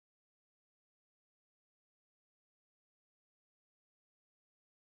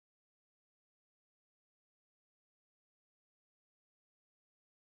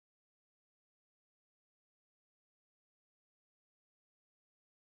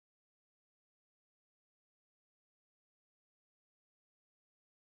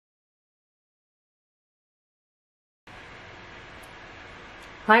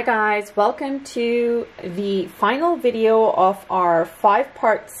Hi guys, welcome to the final video of our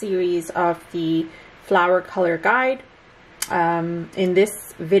 5-part series of the flower color guide. In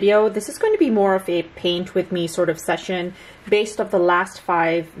this video, this is going to be more of a paint with me sort of session based off the last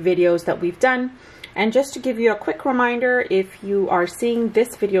 5 videos that we've done. And just to give you a quick reminder, if you are seeing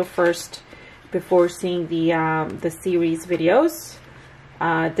this video first before seeing the series videos,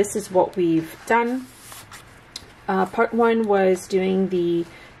 this is what we've done. Part 1 was doing the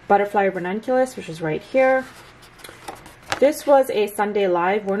butterfly ranunculus, which is right here. This was a Sunday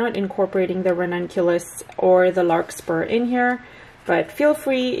live. We're not incorporating the ranunculus or the larkspur in here, but feel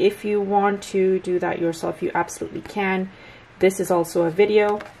free if you want to do that yourself, you absolutely can. This is also a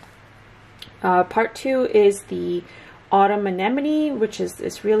video. Part 2 is the autumn anemone, which is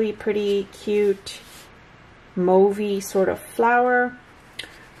this really pretty cute mauvey sort of flower.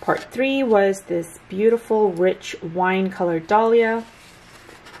 Part 3 was this beautiful rich wine colored dahlia.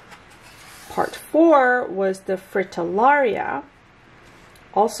 Part 4 was the Fritillaria,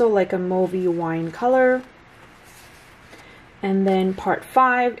 also like a mauvey wine color. And then part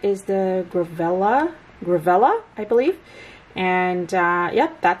 5 is the Grevillea, I believe. And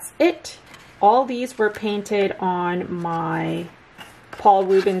yep, that's it. All these were painted on my Paul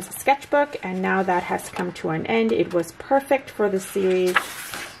Rubens sketchbook, and now that has come to an end. It was perfect for the series,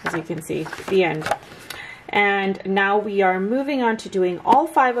 as you can see, the end. And now we are moving on to doing all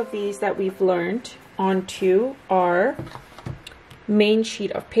 5 of these that we've learned onto our main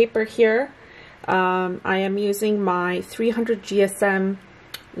sheet of paper here. I am using my 300 GSM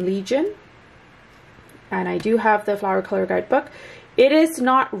Legion, and I do have the flower color guide book. It is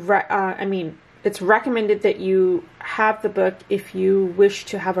not, it's recommended that you have the book if you wish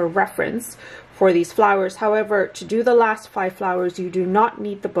to have a reference for these flowers. However, to do the last 5 flowers, you do not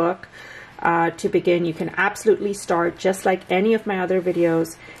need the book. To begin, you can absolutely start just like any of my other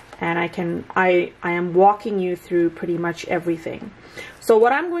videos, and I am walking you through pretty much everything. So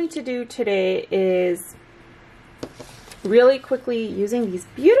what I'm going to do today is really quickly, using these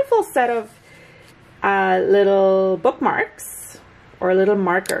beautiful set of little bookmarks, or little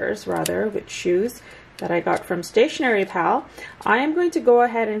markers rather, with shoes that I got from Stationery Pal, I am going to go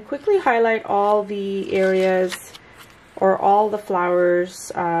ahead and quickly highlight all the areas or all the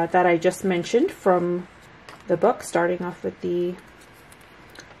flowers that I just mentioned from the book, starting off with the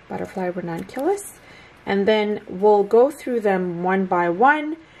butterfly ranunculus, and then we'll go through them one by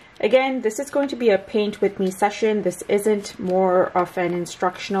one. Again, this is going to be a paint with me session. This isn't more of an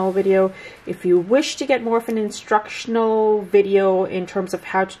instructional video. If you wish to get more of an instructional video in terms of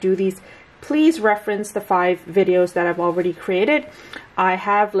how to do these, please reference the 5 videos that I've already created. I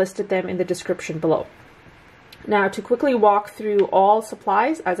have listed them in the description below. Now, to quickly walk through all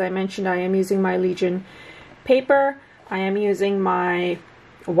supplies, as I mentioned, I am using my Legion paper. I am using my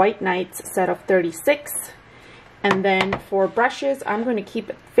White Knights set of 36. And then for brushes, I'm going to keep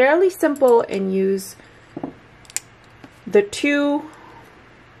it fairly simple and use the 2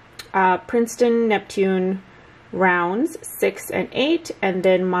 Princeton Neptune rounds, 6 and 8, and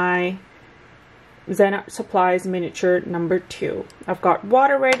then my Zen Art Supplies miniature number 2. I've got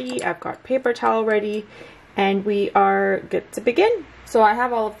water ready, I've got paper towel ready, and we are good to begin. So I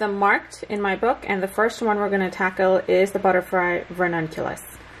have all of them marked in my book, and the first one we're going to tackle is the butterfly ranunculus.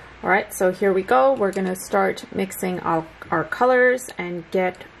 Alright, so here we go. We're going to start mixing our colors and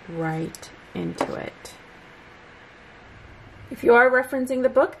get right into it. If you are referencing the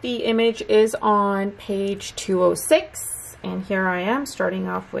book, the image is on page 206, and here I am starting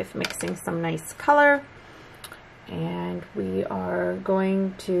off with mixing some nice color. And we are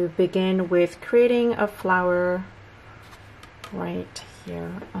going to begin with creating a flower right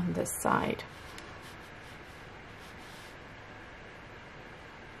here on this side.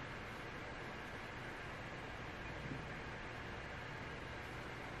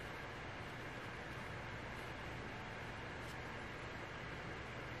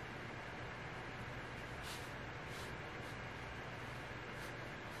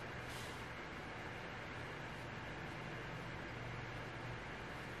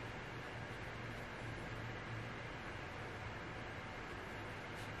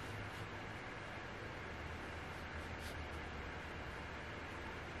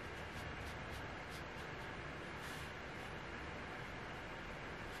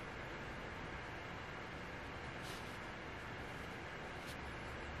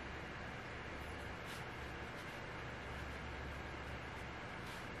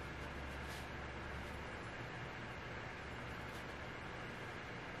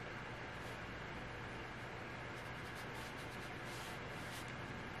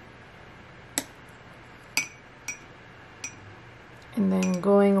 And then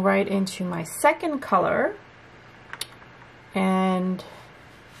going right into my second color and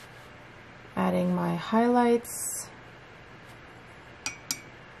adding my highlights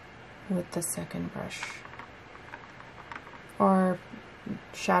with the second brush, or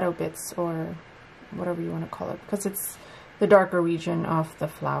shadow bits, or whatever you want to call it, because it's the darker region of the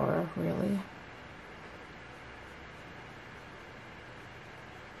flower, really.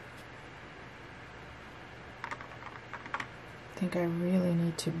 I think I really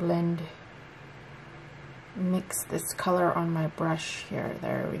need to mix this color on my brush here.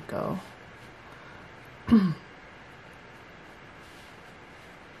 There we go.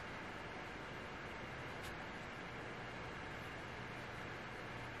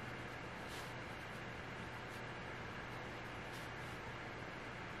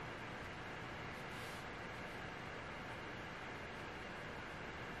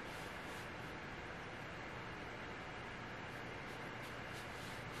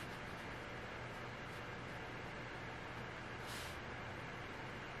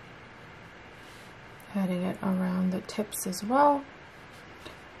 Adding it around the tips as well.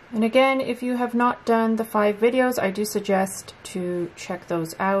 And again, if you have not done the 5 videos, I do suggest to check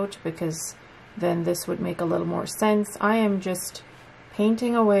those out, because then this would make a little more sense. I am just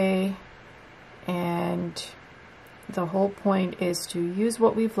painting away, and the whole point is to use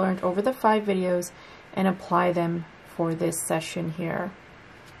what we've learned over the 5 videos and apply them for this session here.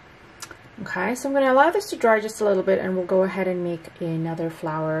 Okay, so I'm going to allow this to dry just a little bit, and we'll go ahead and make another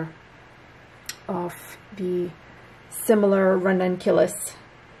flower of the similar Ranunculus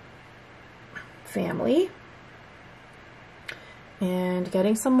family. And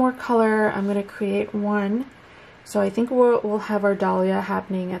getting some more color, I'm going to create one. So I think we'll have our Dahlia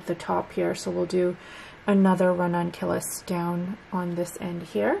happening at the top here. So we'll do another Ranunculus down on this end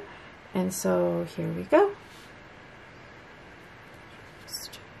here. And so here we go.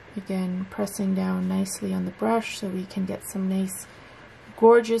 Just again pressing down nicely on the brush so we can get some nice,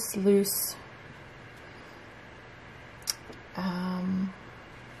 gorgeous, loose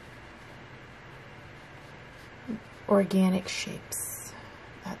organic shapes.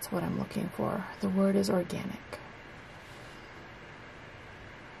 That's what I'm looking for. The word is organic.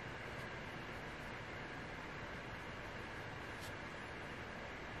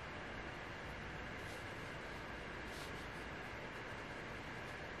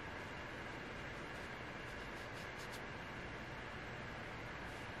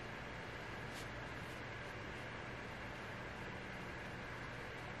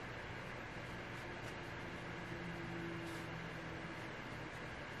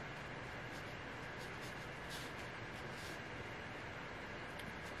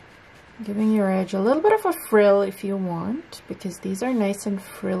 Giving your edge a little bit of a frill if you want, because these are nice and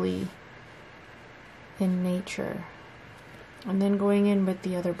frilly in nature. And then going in with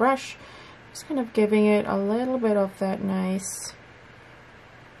the other brush, just kind of giving it a little bit of that nice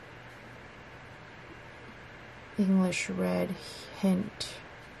English red hint.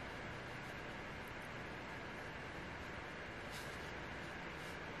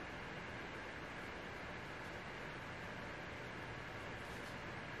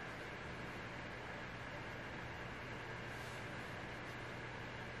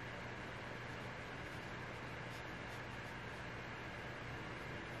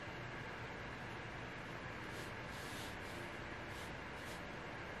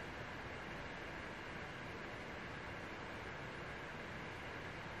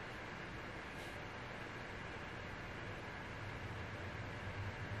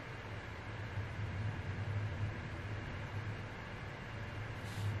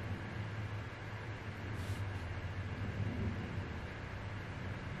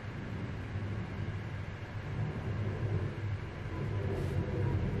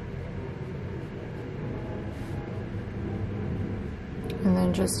 And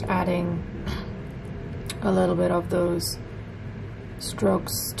then just adding a little bit of those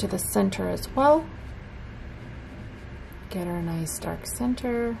strokes to the center as well. Get our nice dark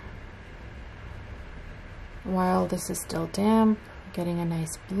center. While this is still damp, getting a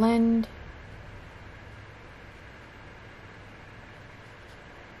nice blend.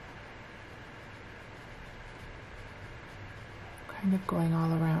 Kind of going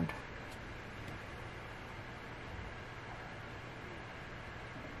all around.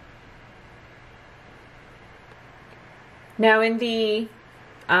 Now in the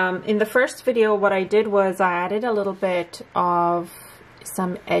first video, what I did was I added a little bit of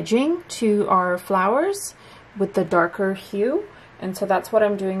some edging to our flowers with the darker hue. And so that's what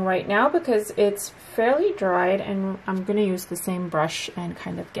I'm doing right now because it's fairly dried, and I'm going to use the same brush and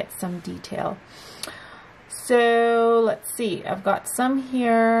kind of get some detail. So let's see, I've got some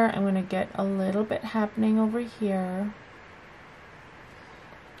here. I'm going to get a little bit happening over here.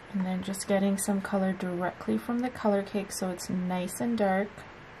 And then just getting some color directly from the color cake so it's nice and dark.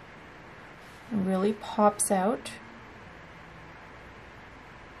 It really pops out.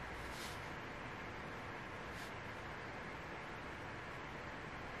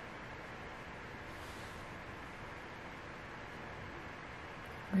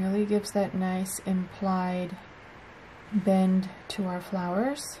 Really gives that nice implied bend to our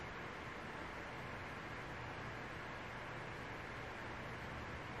flowers.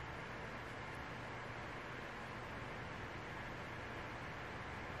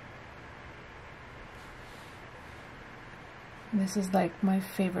 This is like my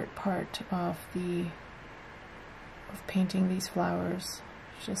favorite part of painting these flowers.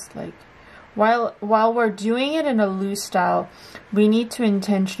 Just like while we're doing it in a loose style, we need to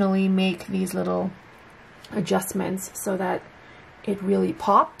intentionally make these little adjustments so that it really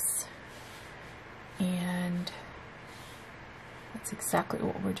pops, and that's exactly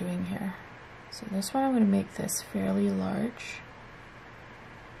what we're doing here. So this one I'm going to make this fairly large.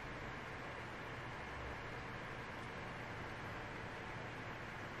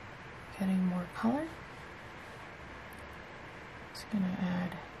 Getting more color. Just going to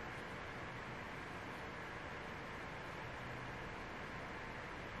add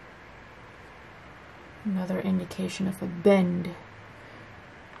another indication of a bend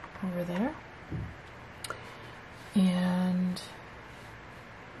over there. And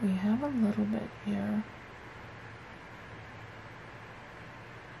we have a little bit here.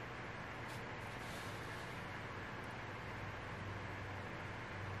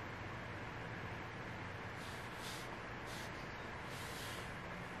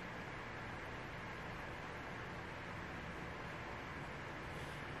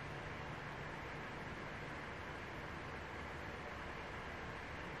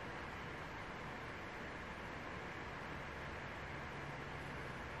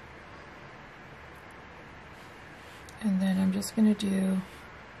 And then I'm just going to do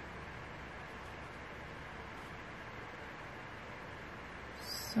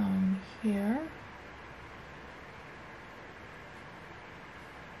some here.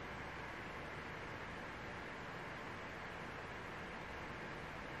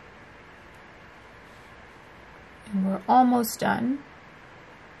 And we're almost done.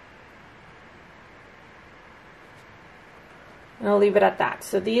 And I'll leave it at that.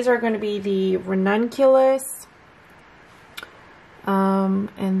 So these are going to be the Ranunculus.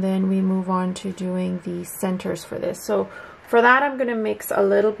 And then we move on to doing the centers for this. So for that, I'm going to mix a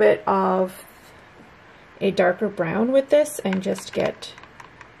little bit of a darker brown with this and just get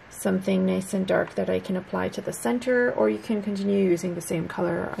something nice and dark that I can apply to the center, or you can continue using the same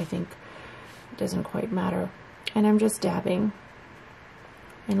color. I think it doesn't quite matter. And I'm just dabbing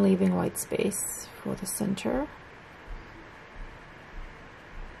and leaving white space for the center.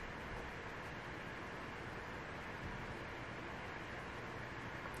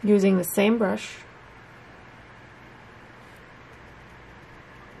 Using the same brush.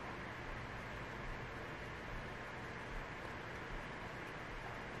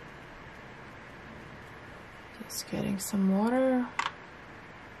 Just getting some water.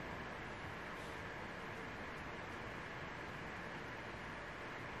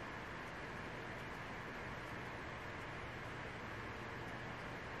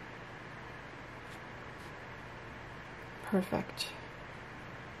 Perfect.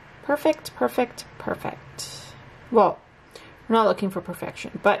 Perfect, perfect, perfect. Well, we're not looking for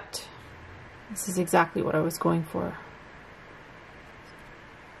perfection, but this is exactly what I was going for.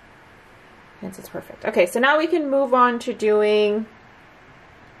 Hence it's perfect. Okay, so now we can move on to doing,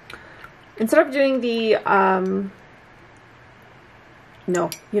 instead of doing the, no,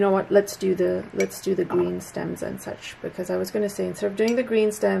 you know what, let's do the green stems and such, because I was going to say instead of doing the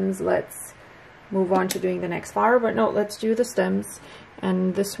green stems, let's move on to doing the next flower, but no, let's do the stems.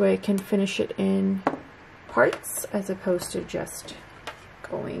 And this way I can finish it in parts as opposed to just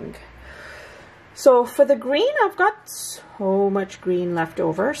going. So for the green, I've got so much green left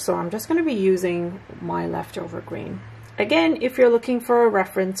over, so I'm just going to be using my leftover green. Again, if you're looking for a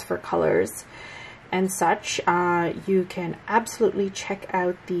reference for colors and such, you can absolutely check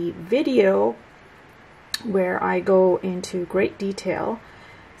out the video where I go into great detail,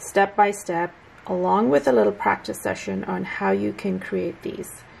 step by step, along with a little practice session on how you can create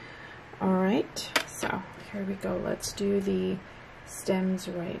these. All right, so here we go. Let's do the stems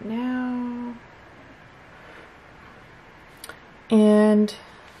right now. And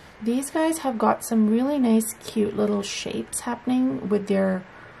these guys have got some really nice, cute little shapes happening with their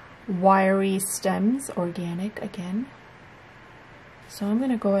wiry stems, organic again. So I'm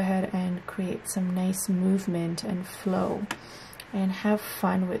going to go ahead and create some nice movement and flow and have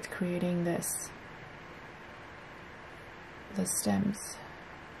fun with creating the stems.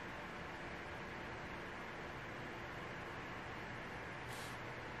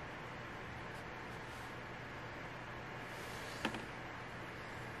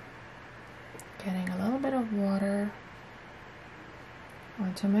 Getting a little bit of water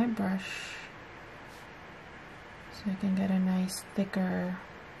onto my brush so I can get a nice thicker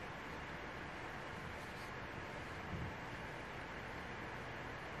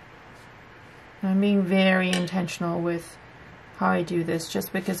I'm being very intentional with how I do this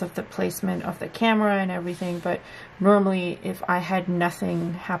just because of the placement of the camera and everything, but normally if I had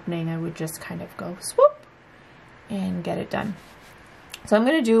nothing happening I would just kind of go swoop and get it done. So I'm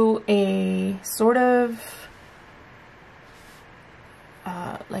going to do a sort of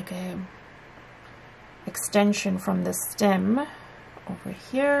like a extension from the stem over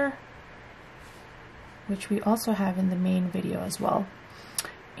here, which we also have in the main video as well.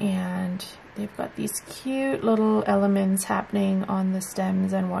 And they've got these cute little elements happening on the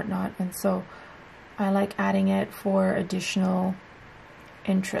stems and whatnot, and so I like adding it for additional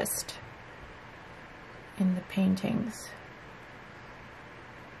interest in the paintings.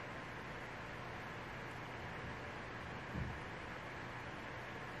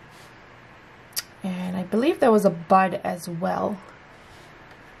 And I believe there was a bud as well.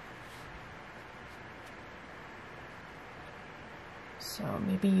 So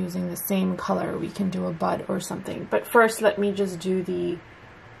maybe using the same color we can do a bud or something. But first let me just do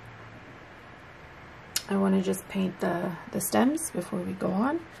I want to just paint the stems before we go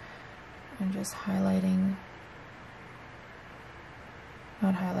on. I'm just highlighting,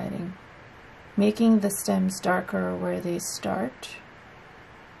 not highlighting, making the stems darker where they start.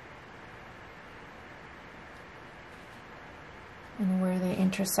 And where they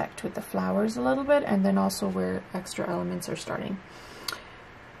intersect with the flowers a little bit, and then also where extra elements are starting.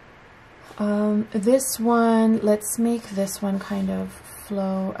 This one, let's make this one kind of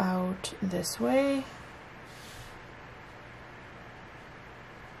flow out this way.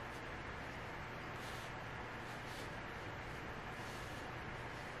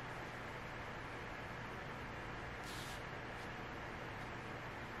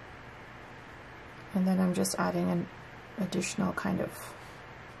 And then I'm just adding an additional kind of,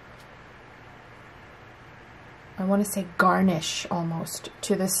 I want to say garnish almost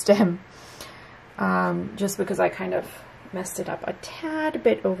to the stem, just because I kind of messed it up a tad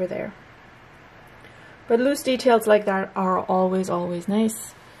bit over there. But loose details like that are always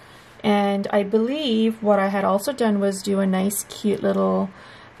nice. And I believe what I had also done was do a nice cute little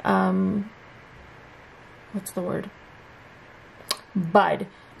what's the word, bud.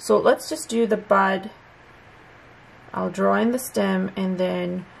 So let's just do the bud. I'll draw in the stem and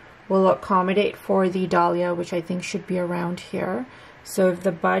then we'll accommodate for the dahlia, which I think should be around here. So if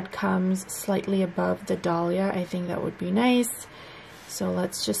the bud comes slightly above the dahlia, I think that would be nice. So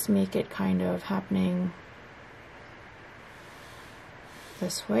let's just make it kind of happening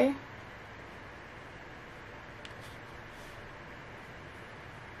this way.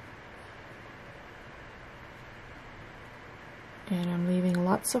 And I'm leaving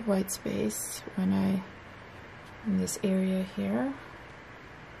lots of white space in this area here.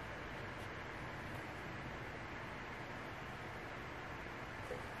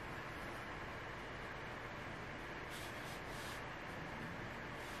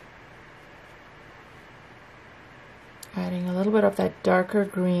 Adding a little bit of that darker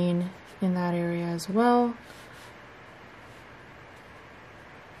green in that area as well.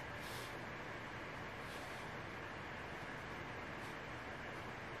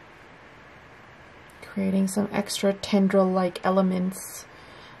 Creating some extra tendril-like elements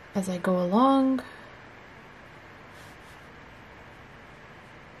as I go along.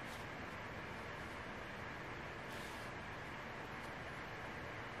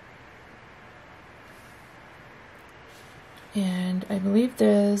 And I believe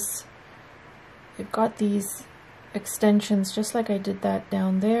they've got these extensions just like I did that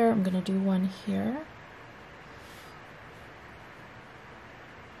down there. I'm going to do one here.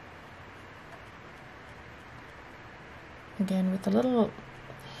 Again, with a little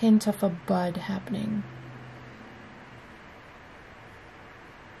hint of a bud happening.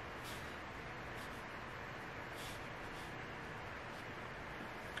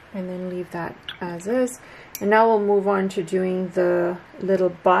 And then leave that as is. And now we'll move on to doing the little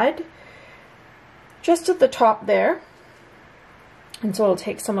bud. Just at the top there, And so I'll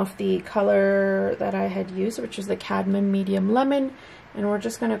take some of the color that I had used, which is the Cadmium Medium Lemon, and we're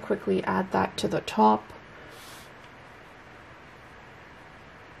just going to quickly add that to the top.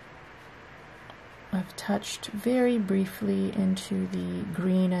 I've touched very briefly into the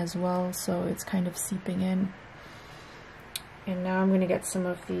green as well, so it's kind of seeping in. And now I'm going to get some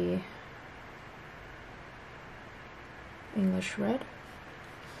of the English red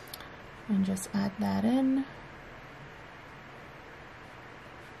and just add that in.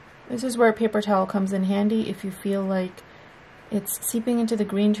 This is where paper towel comes in handy if you feel like it's seeping into the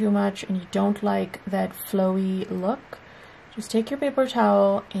green too much and you don't like that flowy look. Just take your paper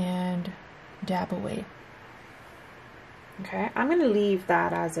towel and dab away. Okay, I'm going to leave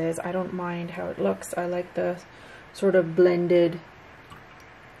that as is. I don't mind how it looks. I like the sort of blended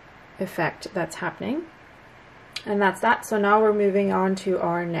effect that's happening. And that's that. So now we're moving on to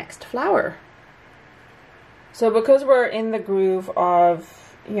our next flower. So because we're in the groove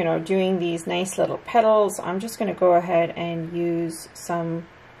of, you know, doing these nice little petals, I'm just going to go ahead and use some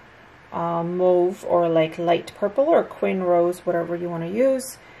mauve or like light purple or quin rose, whatever you want to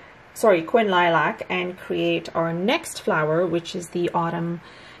use. Sorry, quin lilac, and create our next flower, which is the autumn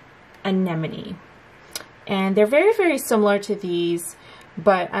anemone. And they're very, very similar to these,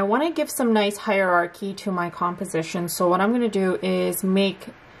 but I want to give some nice hierarchy to my composition. So what I'm going to do is make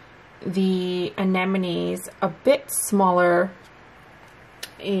the anemones a bit smaller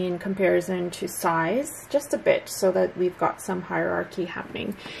in comparison to size, just a bit, so that we've got some hierarchy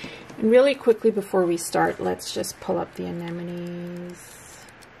happening. And really quickly before we start, let's just pull up the anemones.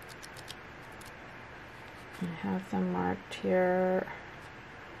 I have them marked here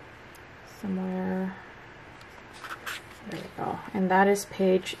somewhere. There we go. And that is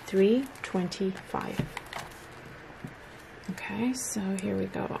page 325. Okay, so here we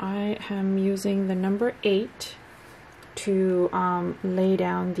go. I am using the number 8 to lay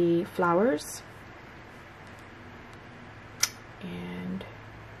down the flowers. And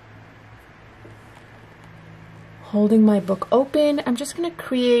holding my book open, I'm just going to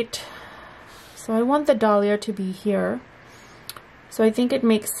create, so I want the dahlia to be here. So I think it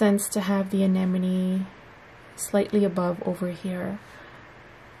makes sense to have the anemone slightly above over here.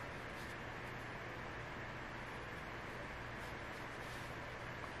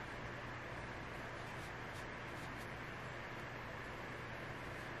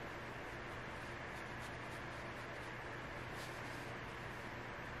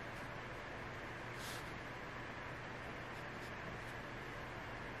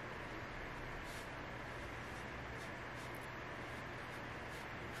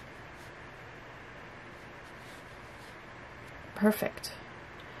 Perfect.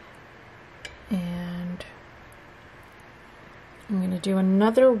 And I'm going to do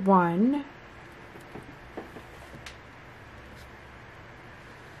another one.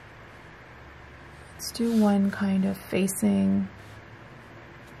 Let's do one kind of facing.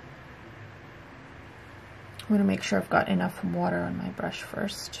 I'm going to make sure I've got enough water on my brush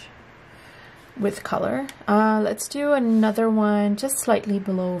first with color. Let's do another one just slightly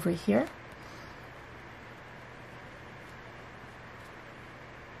below over here.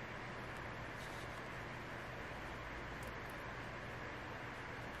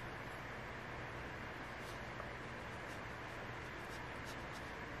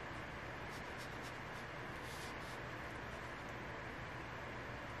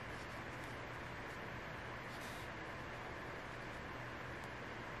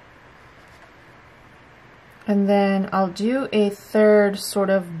 And then I'll do a third sort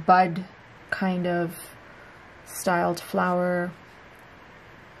of bud kind of styled flower.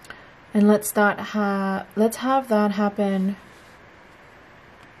 And let's have that happen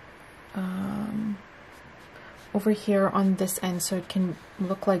over here on this end, so it can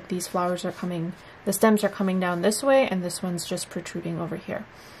look like these flowers are coming, the stems are coming down this way and this one's just protruding over here.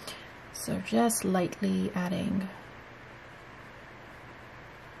 So just lightly adding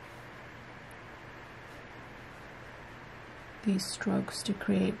these strokes to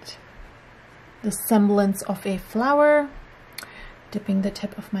create the semblance of a flower. Dipping the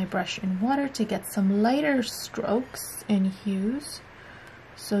tip of my brush in water to get some lighter strokes and hues,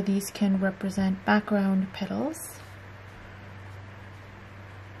 so these can represent background petals.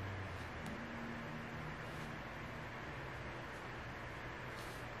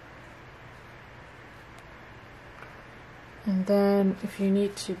 And then if you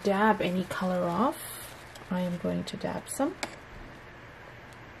need to dab any color off, I am going to dab some.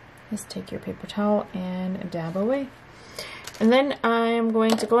 Just take your paper towel and dab away. And then I'm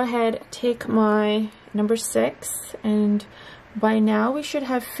going to go ahead, take my number 6, and by now we should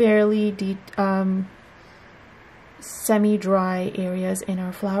have fairly semi-dry areas in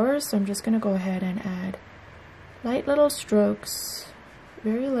our flowers. So I'm just going to go ahead and add light little strokes,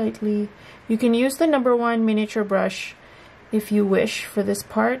 very lightly. You can use the #1 miniature brush if you wish for this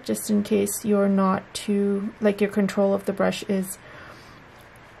part, just in case you're not too, like your control of the brush is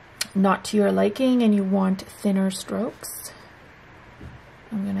not to your liking and you want thinner strokes.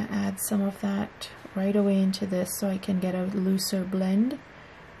 I'm going to add some of that right away into this so I can get a looser blend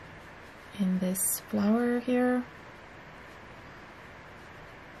in this flower here.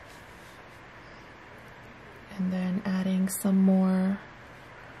 And then adding some more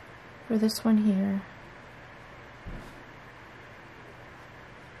for this one here.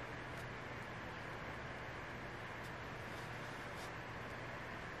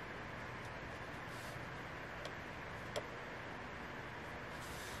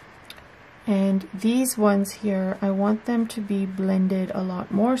 And these ones here, I want them to be blended a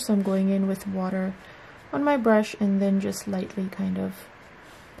lot more, so I'm going in with water on my brush and then just lightly kind of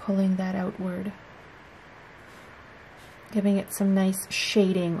pulling that outward, giving it some nice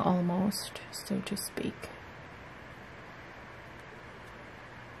shading almost, so to speak.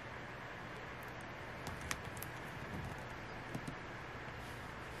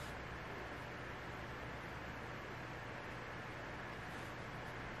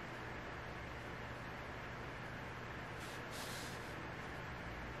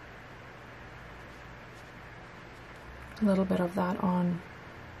 A little bit of that on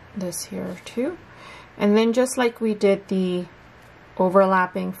this here too. And then just like we did the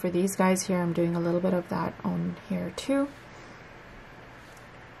overlapping for these guys here, I'm doing a little bit of that on here too.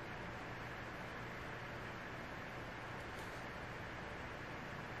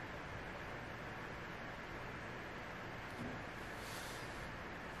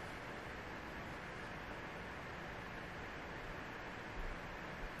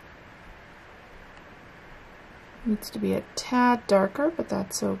 Needs to be a tad darker, but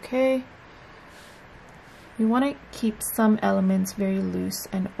that's okay. You want to keep some elements very loose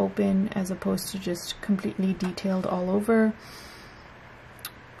and open as opposed to just completely detailed all over.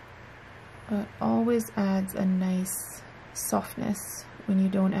 It always adds a nice softness when you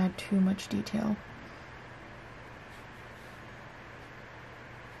don't add too much detail.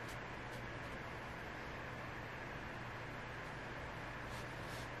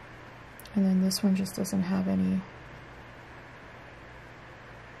 And then this one just doesn't have any.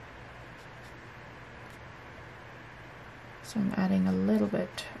 So I'm adding a little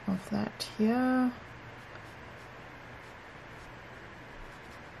bit of that here.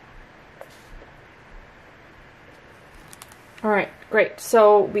 All right, great.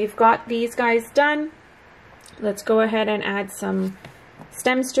 So we've got these guys done. Let's go ahead and add some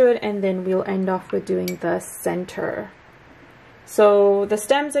stems to it, and then we'll end off with doing the center. So the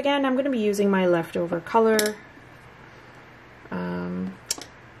stems, again, I'm going to be using my leftover color.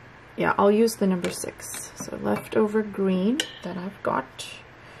 Yeah, I'll use the #6. So leftover green that I've got.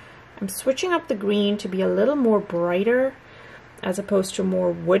 I'm switching up the green to be a little more brighter as opposed to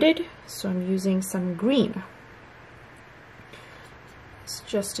more wooded. So I'm using some green. It's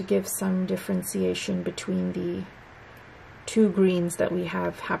just to give some differentiation between the two greens that we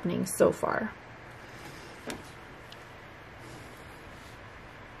have happening so far.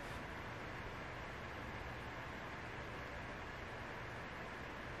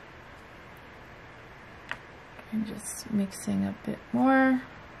 And just mixing a bit more.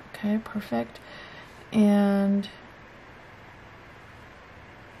 Okay, perfect. And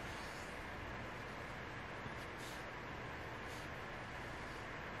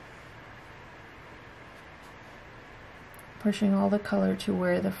pushing all the color to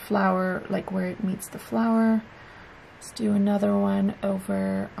where the flower, like where it meets the flower. Let's do another one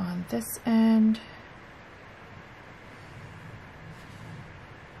over on this end.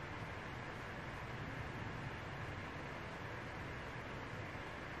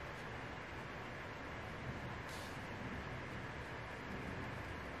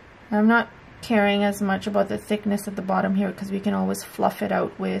 I'm not caring as much about the thickness at the bottom here because we can always fluff it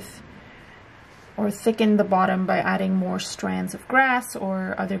out with, or thicken the bottom by adding more strands of grass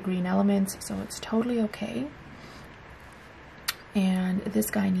or other green elements, so it's totally okay. And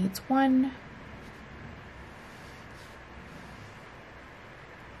this guy needs one.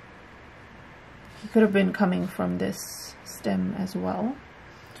 He could have been coming from this stem as well.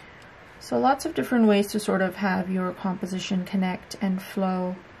 So lots of different ways to sort of have your composition connect and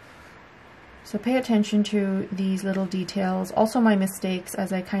flow. So pay attention to these little details, also my mistakes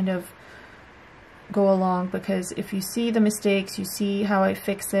as I kind of go along, because if you see the mistakes, you see how I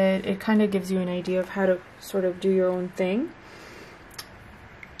fix it, it kind of gives you an idea of how to sort of do your own thing.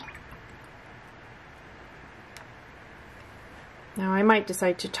 Now I might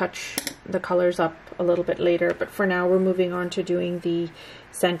decide to touch the colors up a little bit later, but for now we're moving on to doing the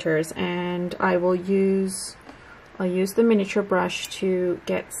centers, and I'll use the miniature brush to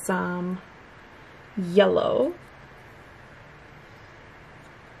get some yellow.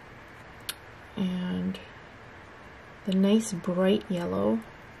 And the nice bright yellow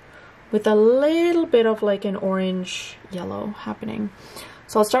with a little bit of like an orange yellow happening.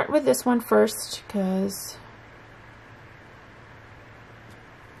 So I'll start with this one first because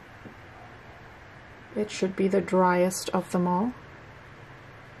it should be the driest of them all.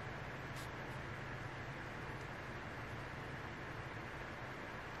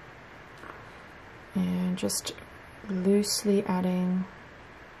 And just loosely adding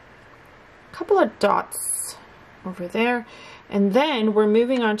a couple of dots over there. And then we're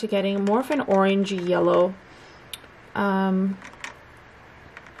moving on to getting more of an orangey yellow. So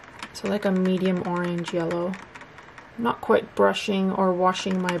like a medium orange yellow. I'm not quite brushing or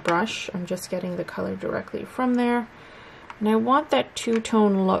washing my brush. I'm just getting the color directly from there. And I want that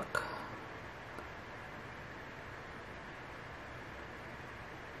two-tone look.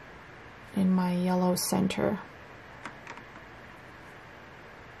 In my yellow center.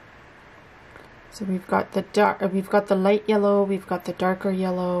 So we've got the light yellow, we've got the darker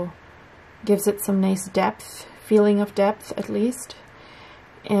yellow. Gives it some nice depth, feeling of depth at least.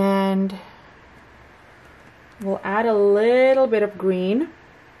 And we'll add a little bit of green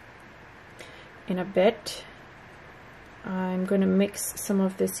in a bit. I'm going to mix some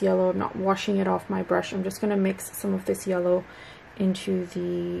of this yellow. I'm not washing it off my brush. I'm just going to mix some of this yellow into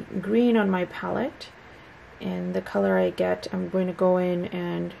the green on my palette, and the color I get, I'm going to go in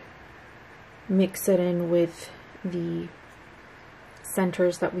and mix it in with the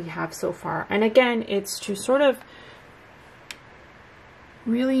centers that we have so far. And again, it's to sort of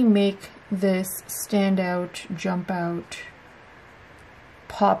really make this stand out, jump out,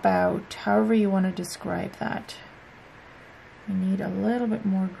 pop out, however you want to describe that. We need a little bit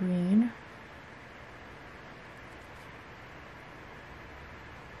more green.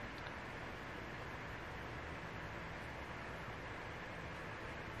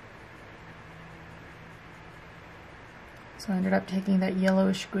 So I ended up taking that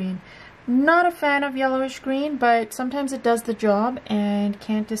yellowish green. Not a fan of yellowish green, but sometimes it does the job and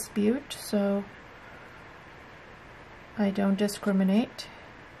can't dispute, so I don't discriminate.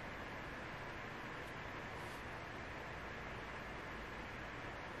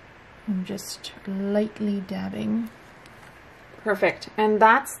 I'm just lightly dabbing. Perfect. And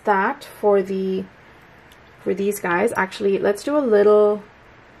that's that for these guys. Actually, let's do a little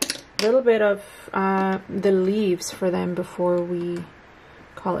bit of the leaves for them before we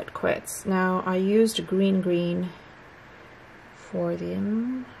call it quits. Now I used green for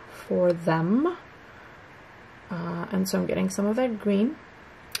them, and so I'm getting some of that green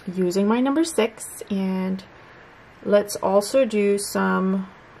using my number 6. And let's also do some,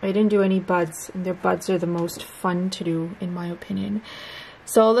 I didn't do any buds, and their buds are the most fun to do in my opinion.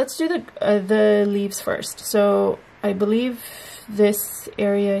 So let's do the leaves first. So I believe this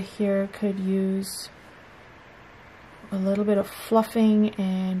area here could use a little bit of fluffing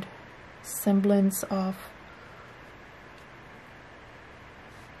and semblance of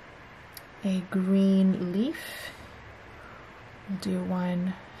a green leaf. We'll do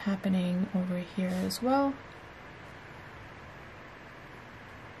one happening over here as well.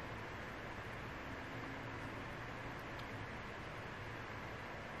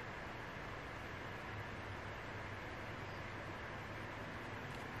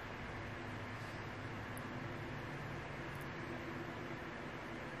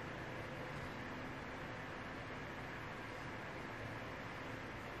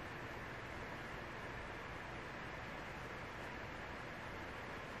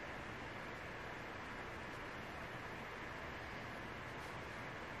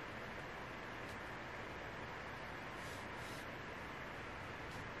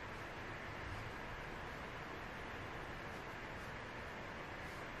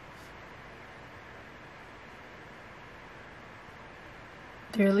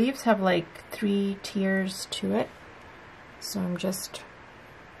 Their leaves have like 3 tiers to it, so I'm just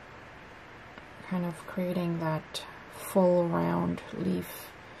kind of creating that full round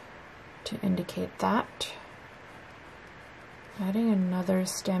leaf to indicate that. Adding another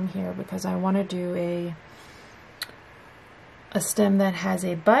stem here because I want to do a stem that has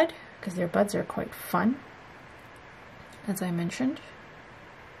a bud, because their buds are quite fun, as I mentioned.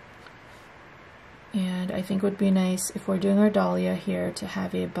 And I think it would be nice if we're doing our dahlia here to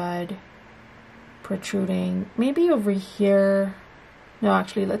have a bud protruding maybe over here. No,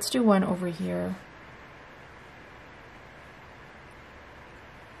 actually, let's do one over here.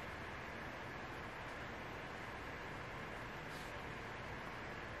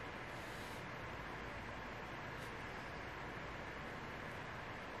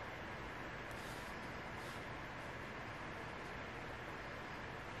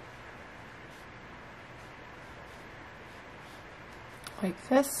 like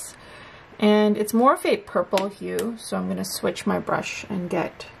this. And it's more of a purple hue, so I'm going to switch my brush and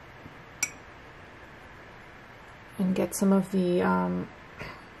get some of the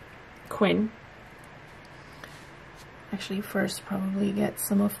quin. Actually, first probably get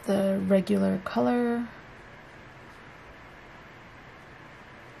some of the regular color.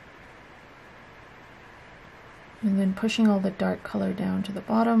 And then pushing all the dark color down to the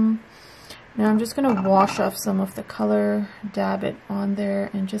bottom. Now I'm just going to wash off some of the color, dab it on there,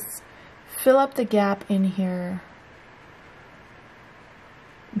 and just fill up the gap in here,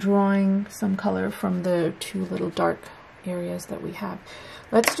 drawing some color from the two little dark areas that we have.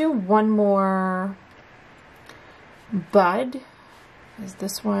 Let's do one more bud, because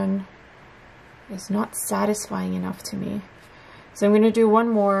this one is not satisfying enough to me. So I'm going to do one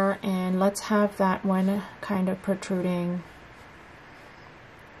more, and let's have that one kind of protruding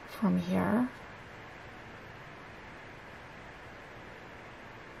from here.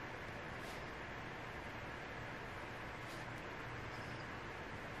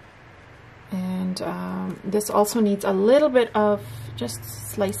 And this also needs a little bit of just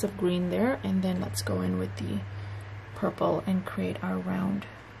slice of green there, and then let's go in with the purple and create our round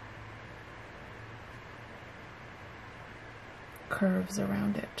curves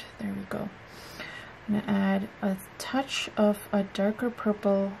around it. There we go. I'm going to add a touch of a darker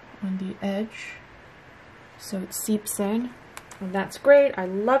purple on the edge so it seeps in. And that's great. I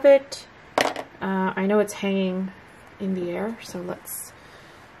love it. I know it's hanging in the air, so let's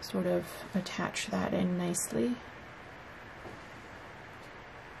sort of attach that in nicely.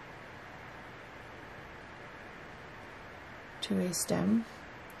 To a stem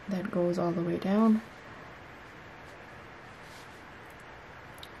that goes all the way down.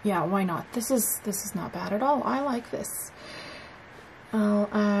 Yeah, why not? This is not bad at all. I like this. I'll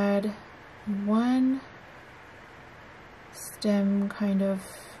add one stem kind of.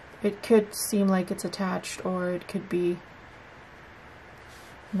 It could seem like it's attached, or it could be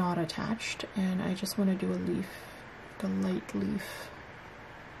not attached, and I just want to do a leaf, the light leaf.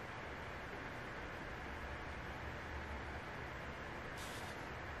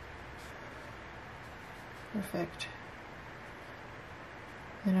 Perfect.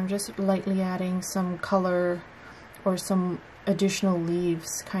 And I'm just lightly adding some color or some additional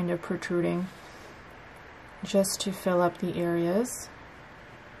leaves kind of protruding just to fill up the areas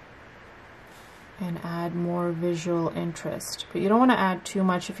and add more visual interest. But you don't want to add too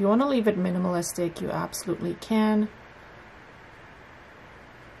much. If you want to leave it minimalistic, you absolutely can.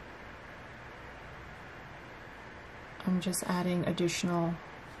 I'm just adding additional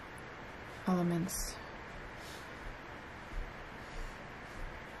elements.